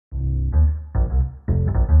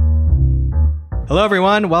Hello,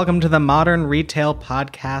 everyone. Welcome to the Modern Retail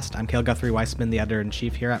Podcast. I'm Cale Guthrie-Weissman, the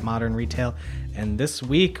editor-in-chief here at Modern Retail. And this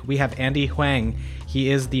week, we have Andy Hoang. He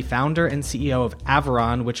is the founder and CEO of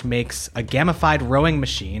Aviron, which makes a gamified rowing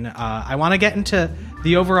machine. I want to get into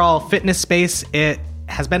the overall fitness space. It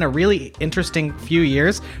has been a really interesting few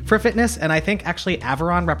years for fitness. And I think actually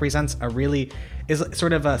Aviron represents is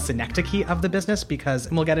sort of a synecdoche of the business because,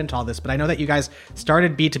 and we'll get into all this, but I know that you guys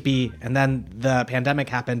started B2B and then the pandemic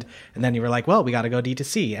happened and then you were like, well, we got to go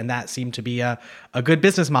D2C. And that seemed to be a good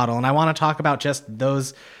business model. And I want to talk about just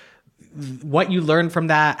what you learned from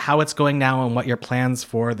that, how it's going now, and what your plans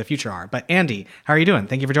for the future are. But Andy, how are you doing?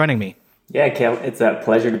 Thank you for joining me. Yeah, Cale, it's a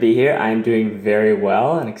pleasure to be here. I'm doing very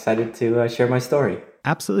well and excited to share my story.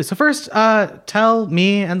 Absolutely. So first, tell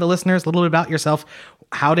me and the listeners a little bit about yourself.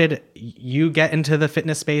 How did you get into the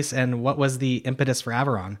fitness space and what was the impetus for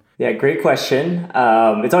Aviron? Yeah, great question.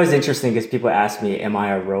 It's always interesting because people ask me, am I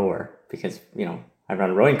a rower? Because, I run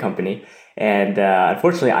a rowing company and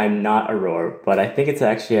unfortunately I'm not a rower, but I think it's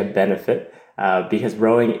actually a benefit because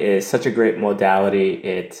rowing is such a great modality.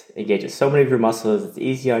 It engages so many of your muscles. It's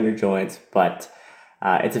easy on your joints, but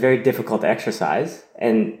it's a very difficult exercise.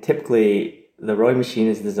 And typically the rowing machine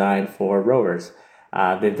is designed for rowers.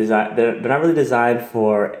 They're not really designed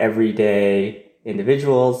for everyday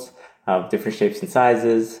individuals of different shapes and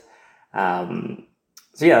sizes.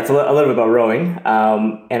 So yeah, it's a little bit about rowing.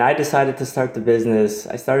 And I decided to start the business.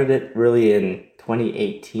 I started it really in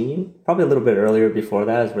 2018, probably a little bit earlier before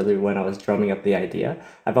that is really when I was drumming up the idea.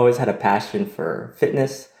 I've always had a passion for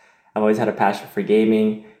fitness. I've always had a passion for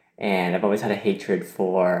gaming, and I've always had a hatred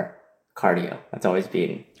for cardio. That's always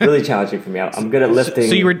been really challenging for me. I'm good at lifting.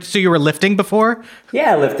 So you were lifting before?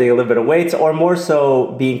 Yeah, lifting a little bit of weights, or more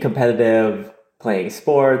so being competitive, playing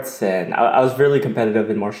sports. And I was really competitive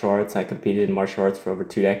in martial arts. I competed in martial arts for over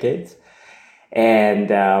 2 decades. And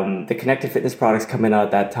the connected fitness products coming out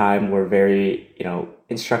at that time were very,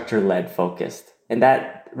 instructor-led focused. And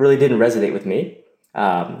that really didn't resonate with me.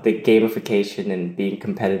 The gamification and being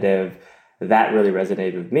competitive, that really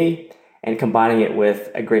resonated with me. And combining it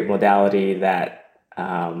with a great modality that,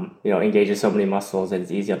 engages so many muscles and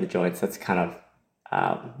is easy on the joints. That's kind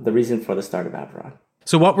of the reason for the start of Aviron.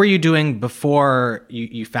 So what were you doing before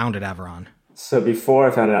you founded Aviron? So before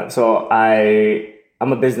I founded out,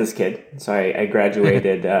 I'm a business kid. So I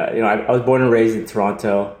graduated, I was born and raised in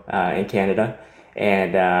Toronto, in Canada.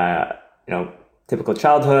 And, typical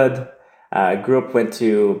childhood, went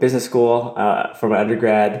to business school for my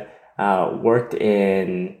undergrad, worked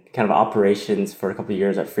in kind of operations for a couple of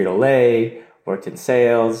years at Frito-Lay, worked in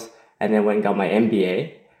sales, and then went and got my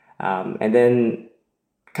MBA. And then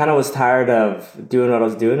kind of was tired of doing what I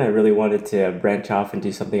was doing. I really wanted to branch off and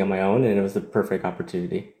do something on my own, and it was the perfect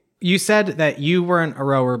opportunity. You said that you weren't a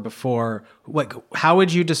rower before. How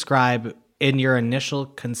would you describe in your initial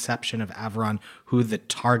conception of Aviron who the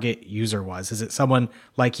target user was? Is it someone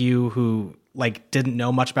like you who didn't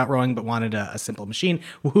know much about rowing but wanted a simple machine?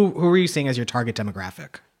 Who were you seeing as your target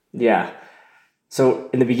demographic? Yeah. So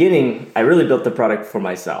in the beginning, I really built the product for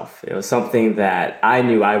myself. It was something that I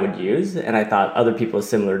knew I would use and I thought other people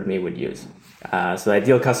similar to me would use. So the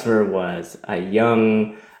ideal customer was a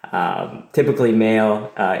young, typically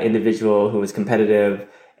male individual who was competitive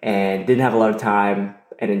and didn't have a lot of time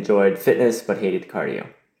and enjoyed fitness but hated cardio.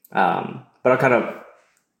 But I'll kind of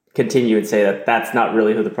continue and say that that's not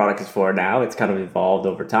really who the product is for now. It's kind of evolved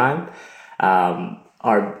over time.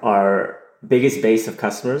 Our biggest base of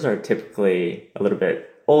customers are typically a little bit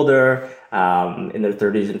older, in their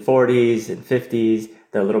 30s and 40s and 50s.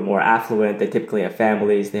 They're a little more affluent. They typically have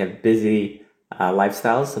families. They have busy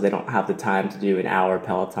lifestyles, so they don't have the time to do an hour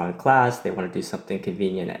Peloton class. They want to do something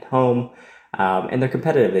convenient at home. And they're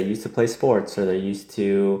competitive. They used to play sports or they're used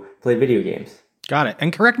to play video games. Got it.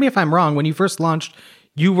 And correct me if I'm wrong, when you first launched,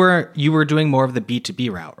 you were doing more of the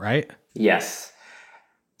B2B route, right? Yes.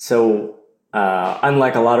 So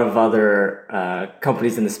unlike a lot of other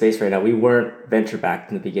companies in the space right now, we weren't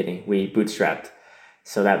venture-backed in the beginning. We bootstrapped.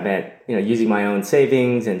 So that meant, using my own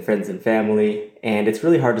savings and friends and family. And it's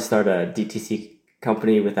really hard to start a DTC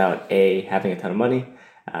company without having a ton of money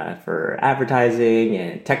for advertising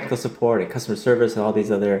and technical support and customer service and all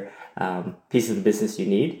these other pieces of the business you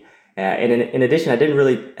need. And in addition, I didn't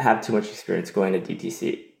really have too much experience going to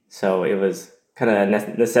DTC. So it was kind of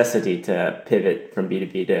a necessity to pivot from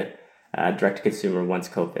B2B to direct-to-consumer once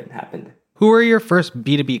COVID happened. Who were your first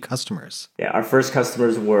B2B customers? Yeah, our first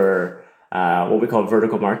customers were what we call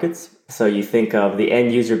vertical markets. So you think of the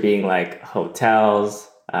end user being like hotels,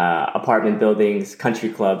 apartment buildings, country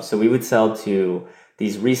clubs. So we would sell to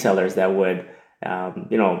these resellers that would,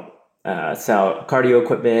 sell cardio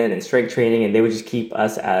equipment and strength training, and they would just keep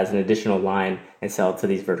us as an additional line and sell to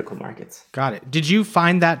these vertical markets. Got it. Did you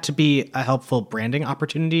find that to be a helpful branding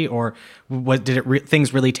opportunity, or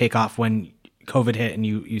things really take off when COVID hit and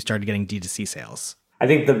you started getting D2C sales? I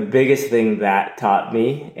think the biggest thing that taught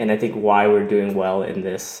me, and I think why we're doing well in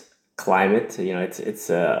this climate, it's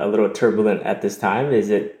a little turbulent at this time, is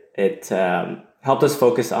it helped us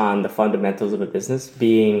focus on the fundamentals of a business.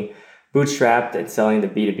 Being bootstrapped and selling the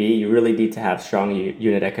B2B, you really need to have strong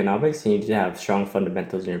unit economics, and you need to have strong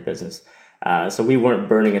fundamentals in your business. So we weren't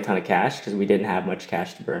burning a ton of cash because we didn't have much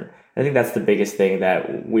cash to burn. I think that's the biggest thing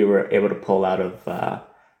that we were able to pull out of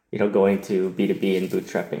going to B2B and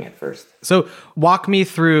bootstrapping at first. So walk me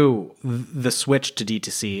through the switch to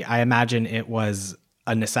D2C. I imagine it was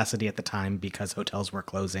a necessity at the time because hotels were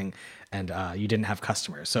closing and you didn't have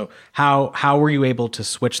customers. So how were you able to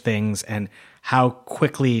switch things, and how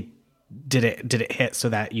quickly did it hit so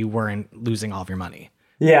that you weren't losing all of your money?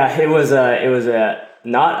 Yeah, it was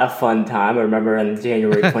not a fun time. I remember in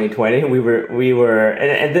January 2020, we were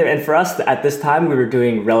and for us at this time we were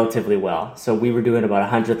doing relatively well. So we were doing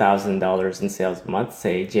about $100,000 in sales a month,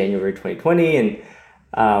 say January 2020, and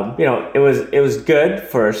it was good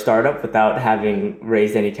for a startup without having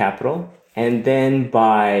raised any capital. And then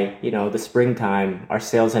by the springtime, our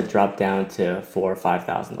sales had dropped down to $4,000 or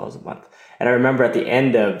 $5,000 a month. And I remember at the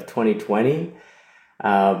end of 2020.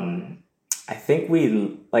 I think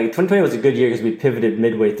 2020 was a good year because we pivoted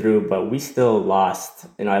midway through, but we still lost,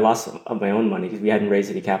 I lost my own money because we hadn't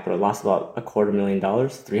raised any capital. I lost about $250,000,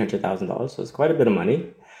 $300,000. So it's quite a bit of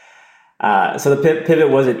money. So the pivot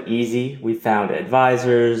wasn't easy. We found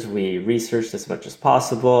advisors. We researched as much as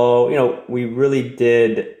possible. We really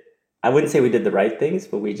did, I wouldn't say we did the right things,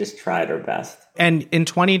 but we just tried our best. And in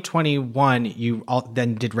 2021, you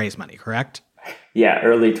then did raise money, correct? Yeah,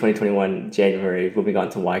 early 2021, January, when we got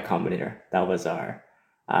into Y Combinator. That was our,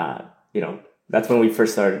 that's when we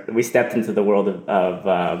first started. We stepped into the world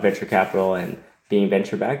of venture capital and being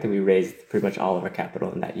venture backed, and we raised pretty much all of our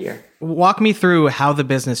capital in that year. Walk me through how the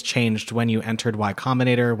business changed when you entered Y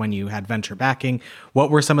Combinator, when you had venture backing.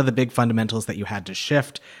 What were some of the big fundamentals that you had to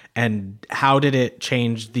shift, and how did it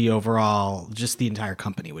change the overall, just the entire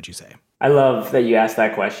company, would you say? I love that you asked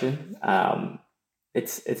that question.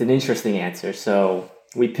 It's an interesting answer. So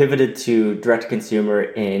we pivoted to direct to consumer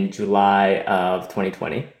in July of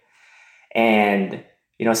 2020, and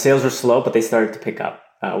sales were slow, but they started to pick up.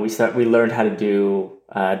 We learned how to do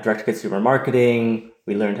direct to consumer marketing.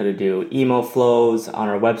 We learned how to do email flows on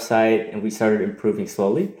our website, and we started improving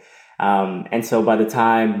slowly. And so by the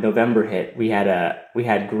time November hit, we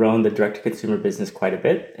had grown the direct to consumer business quite a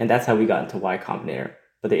bit, and that's how we got into Y Combinator.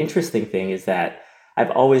 But the interesting thing is that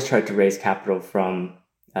I've always tried to raise capital from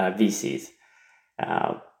VCs.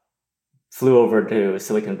 Flew over to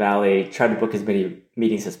Silicon Valley, tried to book as many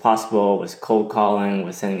meetings as possible, was cold calling,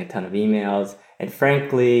 was sending a ton of emails, and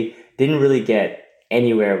frankly, didn't really get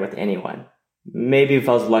anywhere with anyone. Maybe if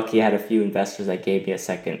I was lucky, I had a few investors that gave me a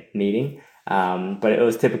second meeting, but it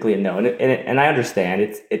was typically a no. And I understand,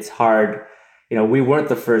 it's hard. We weren't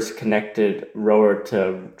the first connected rower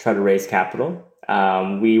to try to raise capital.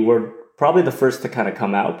 We were probably the first to kind of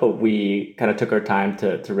come out, but we kind of took our time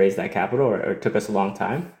to raise that capital, or it took us a long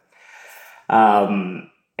time.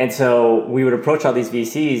 And so we would approach all these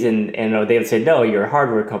VCs and they would say, no, you're a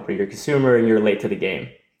hardware company, you're a consumer, and you're late to the game.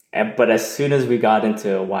 But as soon as we got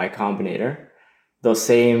into Y Combinator,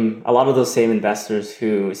 a lot of those same investors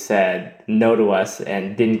who said no to us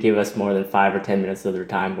and didn't give us more than 5 or 10 minutes of their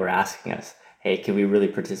time were asking us, hey, can we really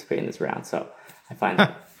participate in this round? So I find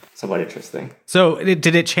that somewhat interesting. So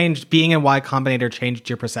did it change, being in Y Combinator changed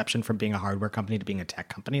your perception from being a hardware company to being a tech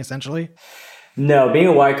company, essentially? No, being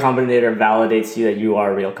a Y Combinator validates you that you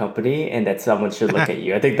are a real company and that someone should look at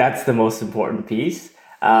you. I think that's the most important piece.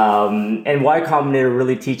 And Y Combinator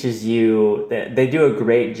really teaches you that they do a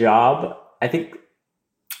great job. I think,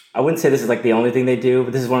 I wouldn't say this is like the only thing they do,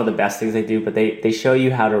 but this is one of the best things they do, but they show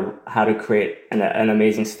you how to create an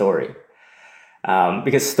amazing story.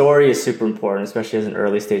 Because story is super important, especially as an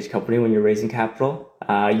early stage company when you're raising capital.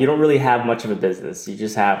 You don't really have much of a business. You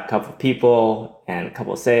just have a couple of people and a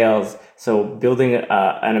couple of sales. So building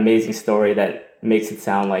an amazing story that makes it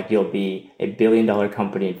sound like you'll be a $1 billion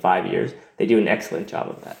company in 5 years, they do an excellent job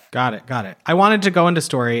of that. Got it. I wanted to go into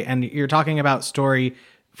story, and you're talking about story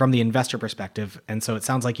from the investor perspective. And so it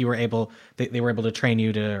sounds like they were able to train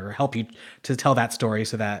you or help you to tell that story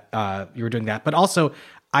so that you were doing that. But also,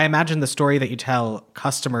 I imagine the story that you tell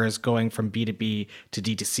customers going from B2B to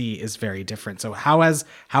D2C is very different. So how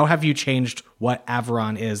have you changed what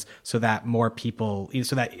Aviron is so that more people,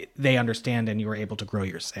 so that they understand and you were able to grow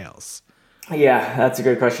your sales? Yeah, that's a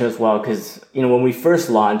great question as well. Because when we first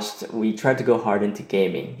launched, we tried to go hard into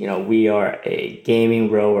gaming. We are a gaming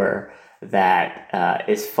rower that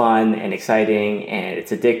is fun and exciting, and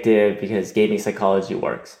it's addictive because gaming psychology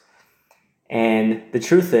works. And the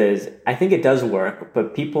truth is, I think it does work,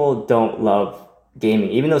 but people don't love gaming.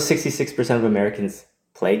 Even though 66% of Americans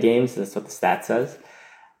play games, that's what the stat says.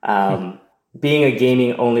 Um, Being a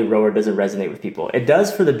gaming only rower doesn't resonate with people. It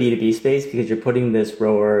does for the B2B space because you're putting this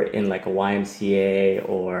rower in like a YMCA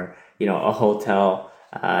or, a hotel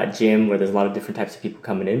gym where there's a lot of different types of people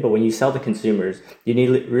coming in. But when you sell to consumers, you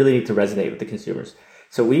really need to resonate with the consumers.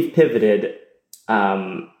 So we've pivoted,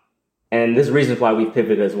 and there's reasons why we've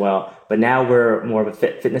pivoted as well. But now we're more of a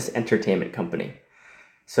fitness entertainment company.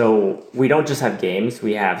 So we don't just have games,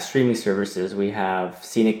 we have streaming services, we have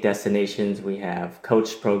scenic destinations, we have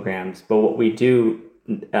coach programs. But what we do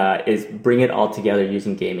is bring it all together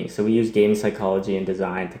using gaming. So we use gaming psychology and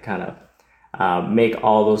design to kind of make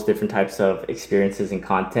all those different types of experiences and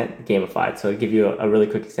content gamified. So I'll give you a really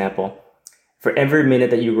quick example. For every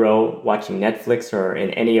minute that you row watching Netflix or in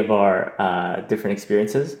any of our different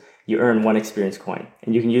experiences, you earn one experience coin.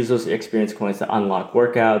 And you can use those experience coins to unlock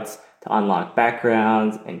workouts, to unlock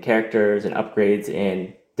backgrounds and characters and upgrades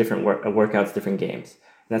in different workouts, different games.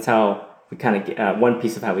 And that's how we kind of, one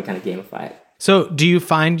piece of how we kind of gamify it. So do you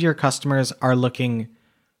find your customers are looking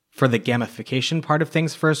for the gamification part of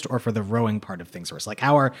things first or for the rowing part of things first?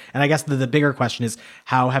 And I guess the bigger question is,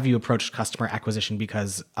 how have you approached customer acquisition?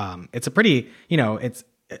 Because it's a pretty, it's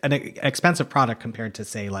an expensive product compared to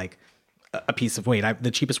say like a piece of weight. The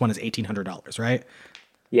cheapest one is $1,800, right?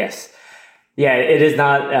 Yes. Yeah, it is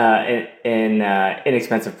not an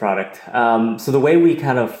inexpensive product. So the way we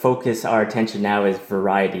kind of focus our attention now is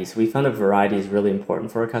variety. So we found that variety is really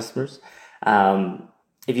important for our customers.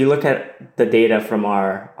 If you look at the data from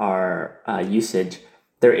our usage,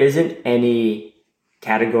 there isn't any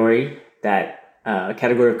category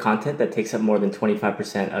of content that takes up more than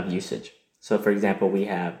 25% of usage. So for example, we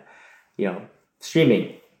have,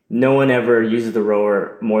 streaming. No one ever uses the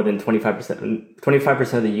rower more than 25%.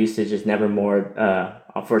 25% of the usage is never more,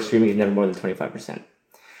 for streaming is never more than 25%.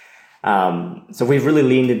 So we've really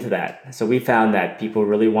leaned into that. So we found that people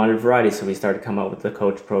really wanted variety. So we started to come up with the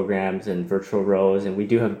coach programs and virtual rows. And we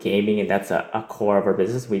do have gaming, and that's a core of our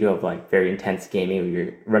business. We do have like very intense gaming where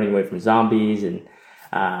you're running away from zombies and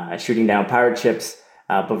shooting down pirate ships.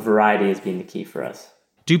 But variety has been the key for us.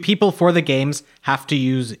 Do people for the games have to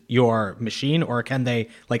use your machine, or can they,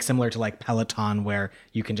 like similar to like Peloton, where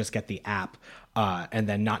you can just get the app and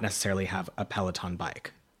then not necessarily have a Peloton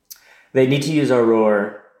bike? They need to use our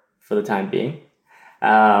rower for the time being.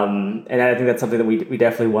 And I think that's something that we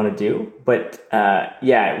definitely want to do. But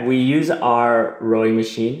we use our rowing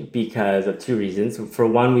machine because of two reasons. For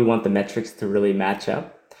one, we want the metrics to really match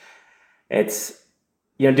up. It's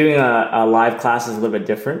doing a live class is a little bit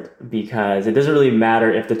different because it doesn't really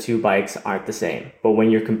matter if the two bikes aren't the same. But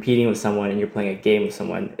when you're competing with someone and you're playing a game with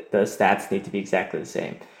someone, the stats need to be exactly the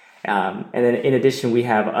same. And then in addition, we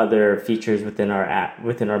have other features within our app,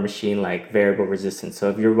 within our machine, like variable resistance.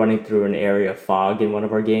 So if you're running through an area of fog in one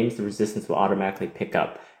of our games, the resistance will automatically pick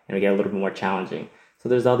up and we get a little bit more challenging. So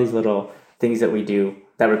there's all these little things that we do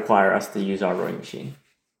that require us to use our rowing machine.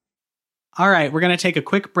 All right, we're going to take a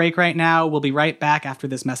quick break right now. We'll be right back after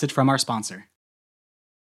this message from our sponsor.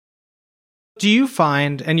 Do you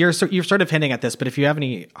find, and you're sort of hinting at this, but if you have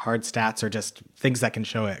any hard stats or just things that can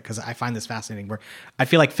show it, because I find this fascinating, where I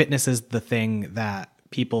feel like fitness is the thing that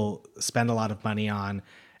people spend a lot of money on,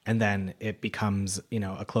 and then it becomes,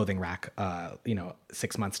 a clothing rack,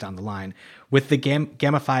 6 months down the line. With the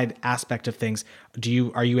gamified aspect of things,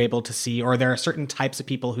 are you able to see, or there are certain types of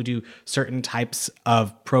people who do certain types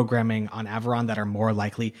of programming on Aviron that are more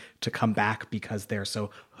likely to come back because they're so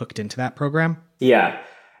hooked into that program? Yeah.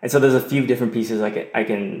 And so there's a few different pieces I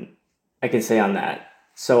can say on that.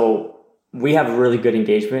 So we have really good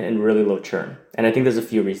engagement and really low churn. And I think there's a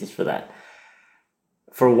few reasons for that.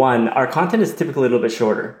 For one, our content is typically a little bit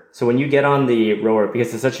shorter. So when you get on the rower,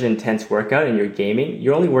 because it's such an intense workout and you're gaming,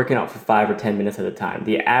 you're only working out for 5 or 10 minutes at a time.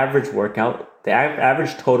 The average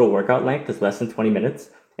total workout length is less than 20 minutes.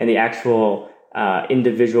 And the actual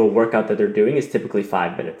individual workout that they're doing is typically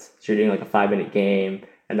 5 minutes. So you're doing like a 5-minute game,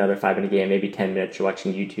 another 5-minute game, maybe 10 minutes you're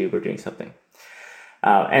watching YouTube or doing something.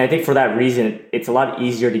 And I think for that reason, it's a lot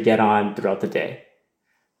easier to get on throughout the day.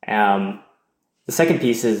 The second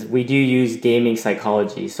piece is we do use gaming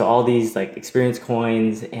psychology. So all these like experience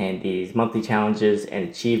coins and these monthly challenges and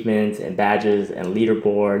achievements and badges and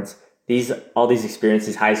leaderboards, all these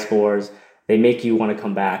experiences, high scores, they make you want to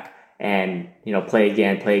come back and play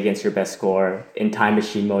again, play against your best score. In time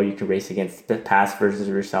machine mode, you can race against the past versions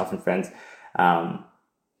of yourself and friends.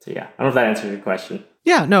 So yeah, I don't know if that answers your question.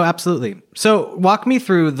 Yeah, no, absolutely. So walk me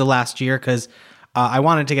through the last year, because I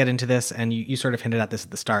wanted to get into this, and you sort of hinted at this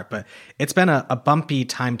at the start, but it's been a bumpy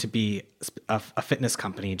time to be a fitness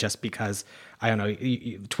company, just because, I don't know,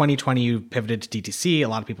 2020, you pivoted to DTC. A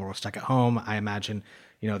lot of people were stuck at home. I imagine,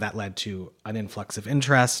 that led to an influx of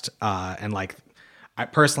interest. And like, I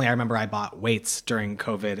remember I bought weights during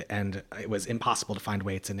COVID, and it was impossible to find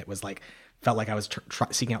weights. And it was like, felt like I was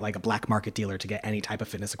seeking out like a black market dealer to get any type of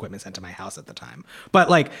fitness equipment sent to my house at the time. But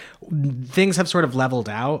like, things have sort of leveled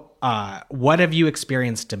out. What have you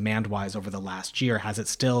experienced demand wise over the last year? Has it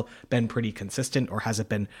still been pretty consistent, or has it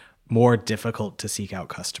been more difficult to seek out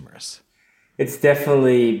customers? It's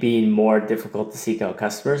definitely been more difficult to seek out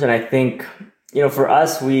customers. And I think, for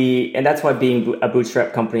us, and that's why being a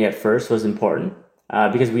bootstrap company at first was important.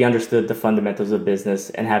 Because we understood the fundamentals of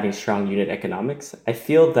business and having strong unit economics. I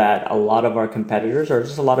feel that a lot of our competitors, or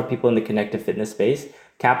just a lot of people in the connected fitness space,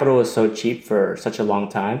 capital was so cheap for such a long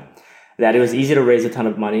time that it was easy to raise a ton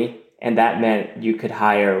of money. And that meant you could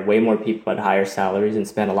hire way more people at higher salaries and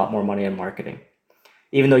spend a lot more money on marketing.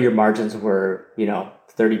 Even though your margins were,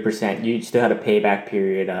 30%, you still had a payback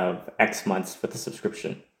period of X months with the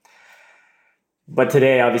subscription. But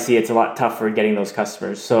today, obviously, it's a lot tougher getting those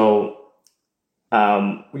customers. So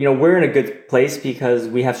we're in a good place because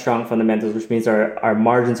we have strong fundamentals, which means our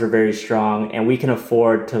margins are very strong, and we can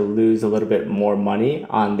afford to lose a little bit more money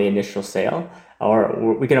on the initial sale,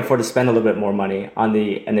 or we can afford to spend a little bit more money on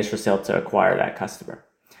the initial sale to acquire that customer.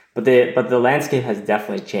 But the landscape has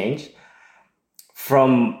definitely changed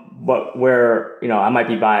from where I might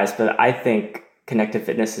be biased, but I think connected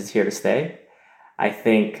fitness is here to stay. I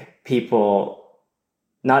think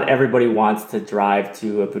not everybody wants to drive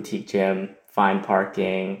to a boutique gym, find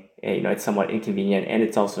parking. It's somewhat inconvenient, and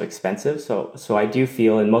it's also expensive. So I do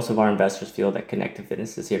feel, and most of our investors feel, that connected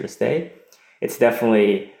fitness is here to stay. It's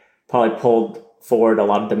definitely probably pulled forward a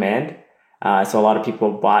lot of demand. So a lot of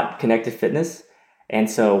people bought connected fitness,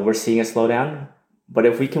 and so we're seeing a slowdown. But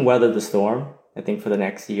if we can weather the storm, I think for the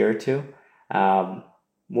next year or two,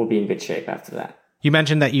 we'll be in good shape after that. You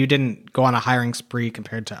mentioned that you didn't go on a hiring spree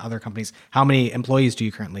compared to other companies. How many employees do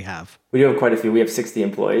you currently have? We do have quite a few. We have 60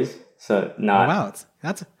 employees. So not. Oh, wow,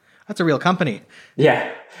 that's a real company.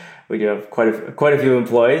 Yeah, we do have quite a few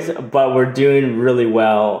employees, but we're doing really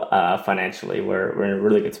well financially. We're in a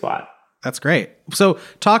really good spot. That's great. So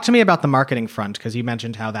talk to me about the marketing front, because you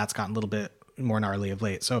mentioned how that's gotten a little bit more gnarly of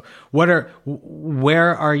late. So where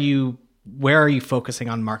are you focusing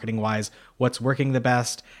on marketing wise? What's working the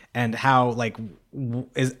best, and how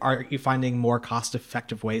are you finding more cost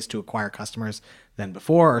effective ways to acquire customers than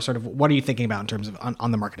before, or sort of what are you thinking about in terms of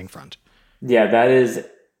on the marketing front? Yeah, that is,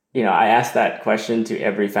 I ask that question to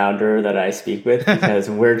every founder that I speak with because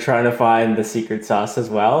we're trying to find the secret sauce as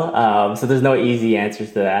well. So there's no easy answers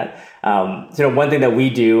to that. One thing that we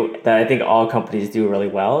do that I think all companies do really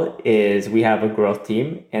well is we have a growth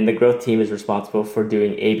team, and the growth team is responsible for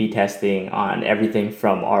doing A/B testing on everything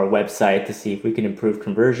from our website to see if we can improve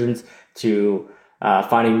conversions to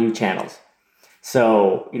finding new channels.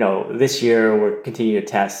 So, this year we're continuing to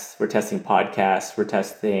test. We're testing podcasts. We're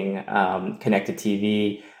testing connected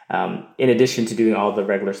TV, in addition to doing all the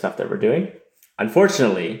regular stuff that we're doing.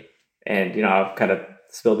 Unfortunately, and, I've kind of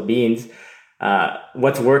spilled the beans,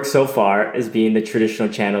 what's worked so far is being the traditional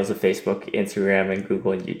channels of Facebook, Instagram, and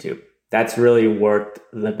Google and YouTube. That's really worked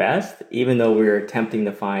the best, even though we're attempting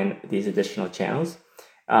to find these additional channels.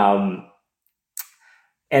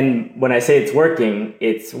 And when I say it's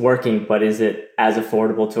working, but is it as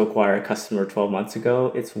affordable to acquire a customer 12 months ago?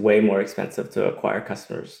 It's way more expensive to acquire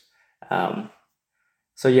customers.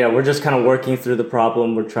 So yeah, we're just kind of working through the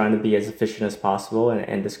problem. We're trying to be as efficient as possible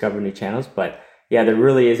and discover new channels. But yeah, there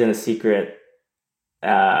really isn't a secret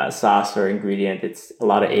sauce or ingredient. It's a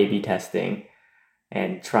lot of A/B testing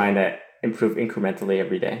and trying to improve incrementally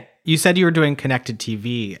every day. You said you were doing connected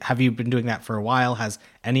TV. Have you been doing that for a while? Has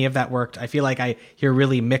any of that worked? I feel like I hear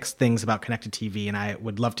really mixed things about connected TV, and I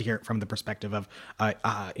would love to hear it from the perspective of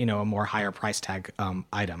a more higher price tag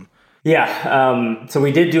item. Yeah. So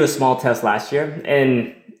we did do a small test last year,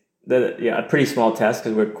 and a pretty small test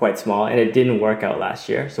because we're quite small, and it didn't work out last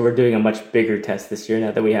year. So we're doing a much bigger test this year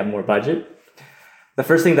now that we have more budget. The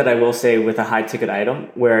first thing that I will say with a high ticket item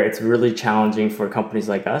where it's really challenging for companies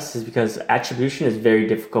like us is because attribution is very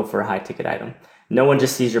difficult for a high ticket item. No one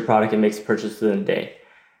just sees your product and makes a purchase within a day.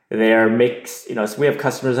 They are mixed, so we have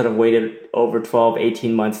customers that have waited over 12,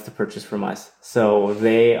 18 months to purchase from us. So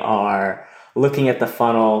they are looking at the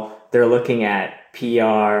funnel, they're looking at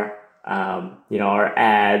PR, our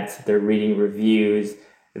ads, they're reading reviews,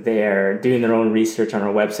 they're doing their own research on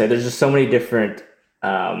our website. There's just so many different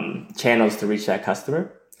channels to reach that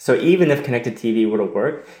customer. So even if connected TV were to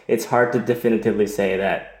work, it's hard to definitively say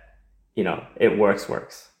that, it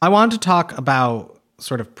works. I wanted to talk about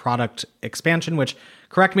sort of product expansion, which,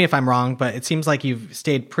 correct me if I'm wrong, but it seems like you've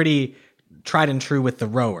stayed pretty tried and true with the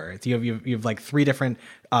rower. You've like three different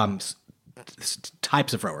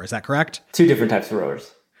types of rower. Is that correct? Two different types of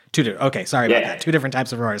rowers. Okay, sorry about that. Two different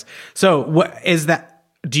types of rowers. So what is that?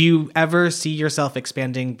 Do you ever see yourself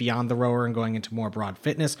expanding beyond the rower and going into more broad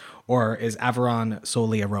fitness, or is Aviron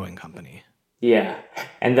solely a rowing company? Yeah.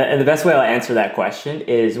 And the best way I'll answer that question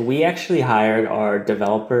is we actually hired our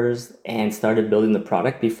developers and started building the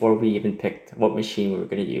product before we even picked what machine we were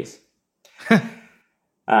going to use.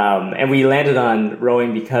 And we landed on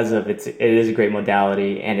rowing because of it is a great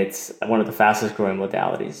modality and it's one of the fastest growing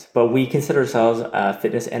modalities. But we consider ourselves a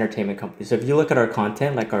fitness entertainment company. So if you look at our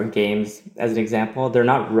content, like our games as an example, they're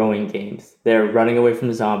not rowing games. They're running away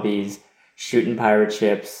from zombies, shooting pirate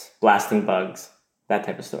ships, blasting bugs, that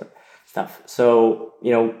type of stuff. So,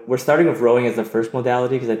 we're starting with rowing as the first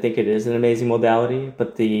modality because I think it is an amazing modality,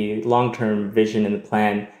 but the long-term vision and the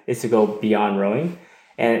plan is to go beyond rowing.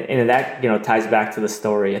 And that, ties back to the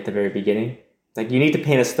story at the very beginning. Like you need to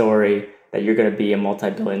paint a story that you're going to be a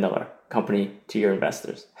multi-billion-dollar company to your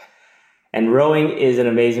investors. And rowing is an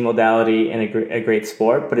amazing modality and a great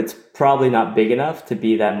sport, but it's probably not big enough to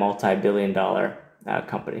be that multi-billion-dollar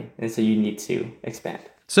company. And so you need to expand.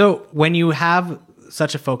 So when you have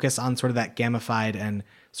such a focus on sort of that gamified and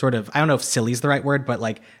sort of, I don't know if silly is the right word, but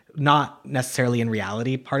like not necessarily in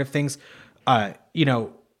reality part of things, who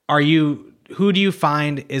do you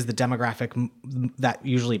find is the demographic that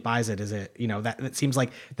usually buys it? Is it, that it seems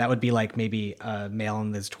like that would be like maybe a male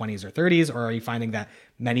in his 20s or 30s, or are you finding that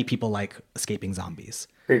many people like escaping zombies?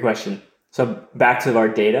 Great question. So back to our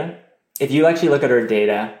data. If you actually look at our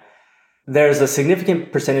data, there's a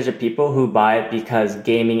significant percentage of people who buy it because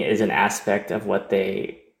gaming is an aspect of what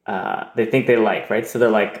they think they like, right? So they're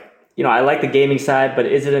like, I like the gaming side, but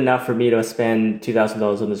is it enough for me to spend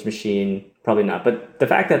 $2,000 on this machine? Probably not. But the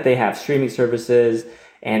fact that they have streaming services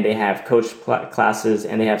and they have coach classes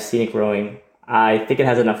and they have scenic rowing, I think it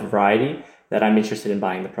has enough variety that I'm interested in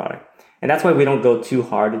buying the product. And that's why we don't go too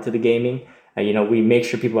hard into the gaming. We make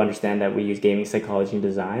sure people understand that we use gaming psychology and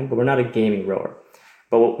design, but we're not a gaming rower.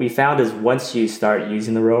 But what we found is once you start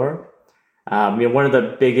using the rower, one of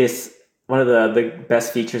the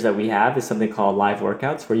best features that we have is something called live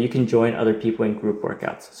workouts, where you can join other people in group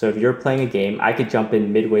workouts. So if you're playing a game, I could jump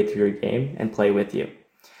in midway through your game and play with you.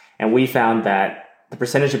 And we found that the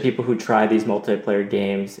percentage of people who try these multiplayer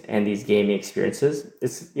games and these gaming experiences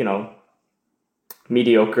is,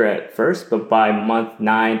 mediocre at first, but by month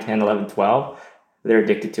 9, 10, 11, 12, they're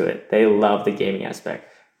addicted to it. They love the gaming aspect.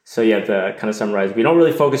 So yeah, to kind of summarize, we don't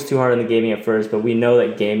really focus too hard on the gaming at first, but we know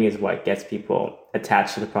that gaming is what gets people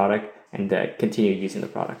attached to the product and continue using the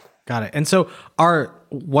product. Got it. And so are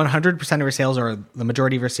 100% of your sales or the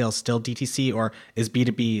majority of your sales still DTC, or is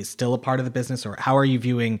B2B still a part of the business, or how are you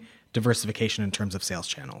viewing diversification in terms of sales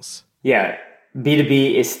channels? Yeah,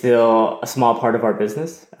 B2B is still a small part of our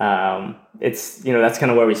business. It's, that's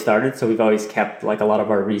kind of where we started. So we've always kept like a lot of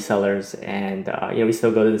our resellers and, we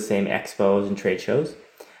still go to the same expos and trade shows,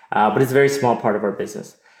 but it's a very small part of our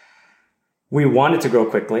business. We wanted to grow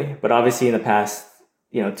quickly, but obviously in the past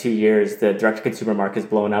 2 years, the direct-to-consumer market has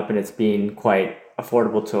blown up and it's been quite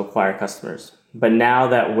affordable to acquire customers. But now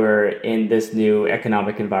that we're in this new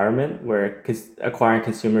economic environment where acquiring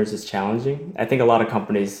consumers is challenging, I think a lot of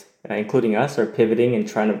companies, including us, are pivoting and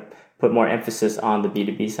trying to put more emphasis on the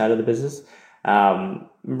B2B side of the business,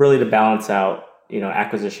 really to balance out,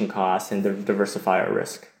 acquisition costs and diversify our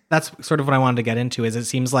risk. That's sort of what I wanted to get into. Is it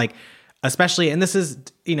seems like, especially, and this is,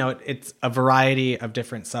 it's a variety of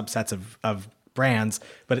different subsets of brands,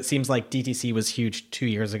 but it seems like DTC was huge 2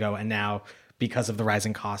 years ago, and now because of the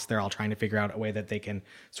rising costs, they're all trying to figure out a way that they can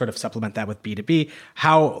sort of supplement that with B2B.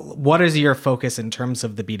 What is your focus in terms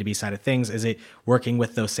of the B2B side of things? Is it working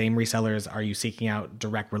with those same resellers? Are you seeking out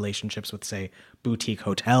direct relationships with, say, boutique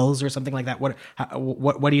hotels or something like that?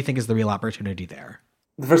 What do you think is the real opportunity there?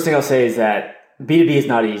 The first thing I'll say is that B2B is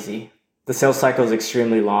not easy. The sales cycle is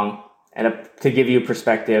extremely long. And to give you a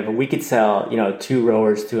perspective, we could sell, 2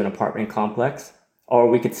 rowers to an apartment complex, or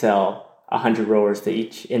we could sell 100 rowers to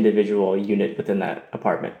each individual unit within that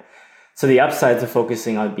apartment. So the upsides of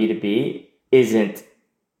focusing on B2B isn't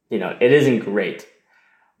great.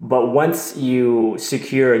 But once you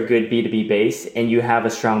secure a good B2B base and you have a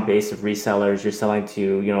strong base of resellers, you're selling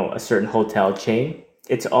to, a certain hotel chain,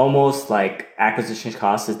 it's almost like acquisition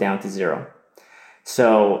cost is down to zero.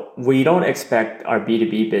 So we don't expect our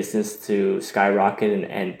B2B business to skyrocket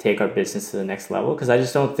and take our business to the next level, because I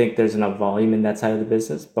just don't think there's enough volume in that side of the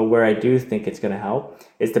business. But where I do think it's going to help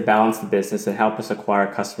is to balance the business and help us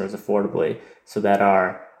acquire customers affordably, so that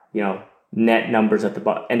our, net numbers at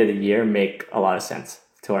the end of the year make a lot of sense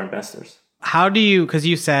to our investors. How do you, because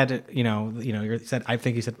you said, I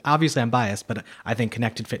think you said, obviously I'm biased, but I think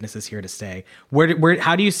connected fitness is here to stay.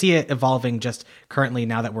 How do you see it evolving just currently,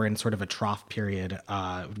 now that we're in sort of a trough period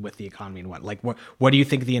with the economy and what do you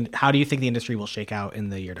think how do you think the industry will shake out in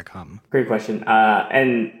the year to come? Great question.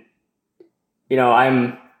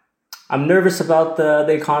 I'm nervous about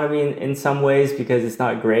the economy in some ways, because it's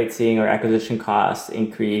not great seeing our acquisition costs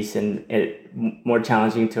increase and it more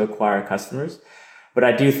challenging to acquire customers. But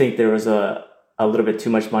I do think there was a little bit too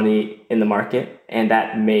much money in the market, and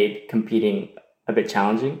that made competing a bit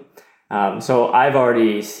challenging. So I've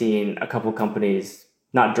already seen a couple companies,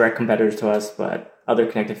 not direct competitors to us, but other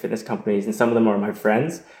connected fitness companies, and some of them are my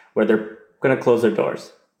friends, where they're going to close their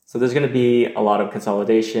doors. So there's going to be a lot of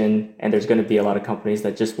consolidation, and there's going to be a lot of companies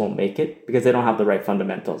that just won't make it because they don't have the right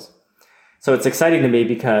fundamentals. So it's exciting to me,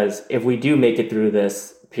 because if we do make it through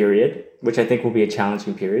this period, which I think will be a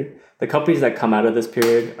challenging period, the companies that come out of this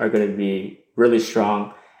period are going to be really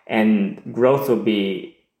strong, and growth will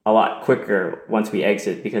be a lot quicker once we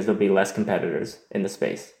exit, because there'll be less competitors in the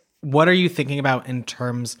space. What are you thinking about in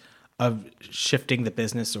terms of shifting the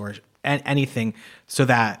business or anything so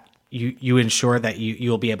that you ensure that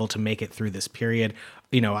you'll be able to make it through this period?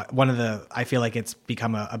 I feel like it's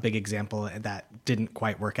become a big example that didn't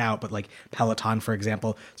quite work out, but like Peloton, for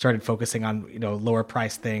example, started focusing on, lower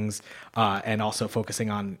price things, and also focusing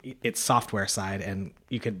on its software side. And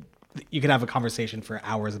you could have a conversation for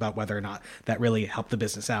hours about whether or not that really helped the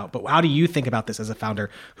business out. But how do you think about this as a founder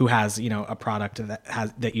who has, a product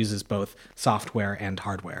that uses both software and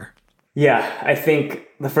hardware? Yeah, I think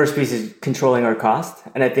the first piece is controlling our cost.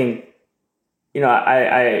 And I think,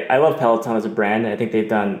 I love Peloton as a brand, and I think they've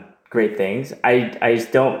done great things. I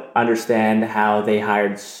just don't understand how they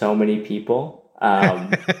hired so many people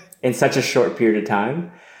in such a short period of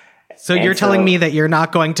time. So you're telling me that you're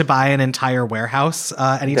not going to buy an entire warehouse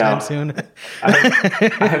anytime soon?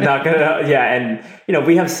 I'm not going to. Yeah. And,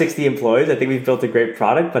 we have 60 employees. I think we've built a great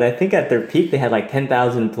product, but I think at their peak, they had like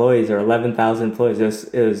 10,000 employees or 11,000 employees.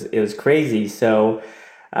 It was crazy. So,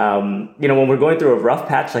 when we're going through a rough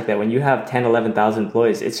patch like that, when you have 10, 11,000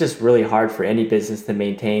 employees, it's just really hard for any business to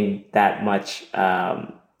maintain that much,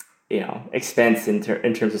 expense in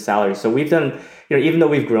terms of salary. So we've done, even though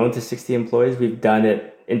we've grown to 60 employees, we've done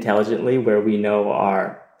it intelligently, where we know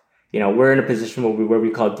we're in a position where we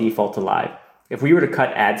call default to live. If we were to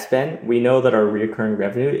cut ad spend, we know that our recurring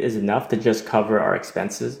revenue is enough to just cover our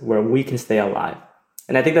expenses, where we can stay alive.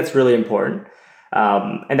 And I think that's really important.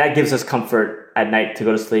 And that gives us comfort at night to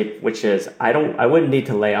go to sleep, which is I wouldn't need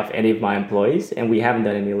to lay off any of my employees, and we haven't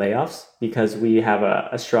done any layoffs, because we have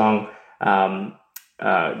a strong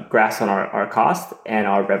grasp on our cost and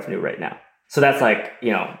our revenue right now. So that's like,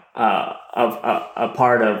 a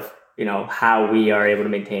part of, how we are able to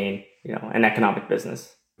maintain, an economic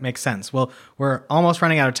business. Makes sense. Well, we're almost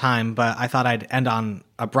running out of time, but I thought I'd end on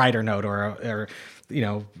a brighter note, or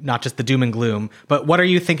not just the doom and gloom. But what are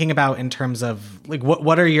you thinking about in terms of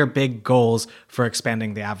what are your big goals for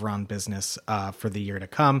expanding the Aviron business for the year to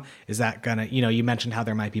come? Is that gonna, you mentioned how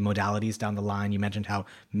there might be modalities down the line. You mentioned how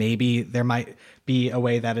maybe there might be a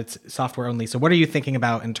way that it's software only. So what are you thinking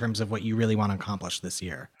about in terms of what you really want to accomplish this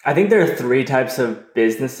year? I think there are three types of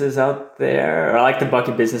businesses out there. I like to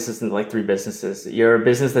bucket businesses into like three businesses. You're a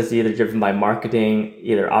business that's either driven by marketing,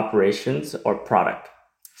 either operations, or product.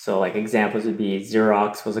 So like examples would be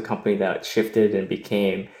Xerox was a company that shifted and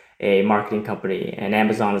became a marketing company, and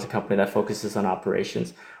Amazon is a company that focuses on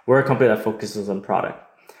operations. We're a company that focuses on product.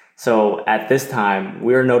 So at this time,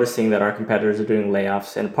 we're noticing that our competitors are doing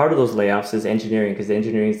layoffs, and part of those layoffs is engineering, because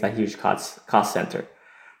engineering is that huge cost center.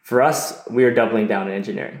 For us, we are doubling down on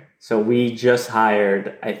engineering. So we just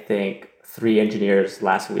hired, I think, 3 engineers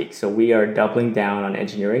last week. So we are doubling down on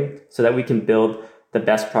engineering so that we can build the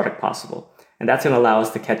best product possible. And that's going to allow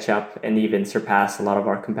us to catch up and even surpass a lot of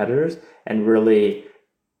our competitors and really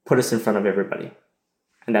put us in front of everybody.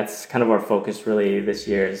 And that's kind of our focus really this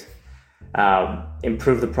year is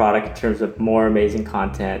improve the product in terms of more amazing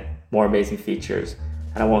content, more amazing features.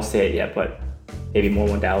 And I won't say it yet, but maybe more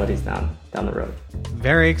modalities down the road.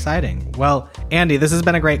 Very exciting. Well, Andy, this has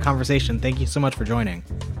been a great conversation. Thank you so much for joining.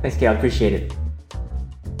 Thanks, Gail. I appreciate it.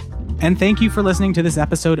 And thank you for listening to this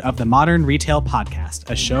episode of the Modern Retail Podcast,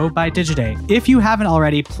 a show by Digiday. If you haven't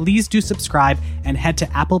already, please do subscribe and head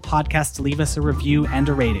to Apple Podcasts to leave us a review and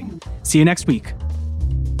a rating. See you next week.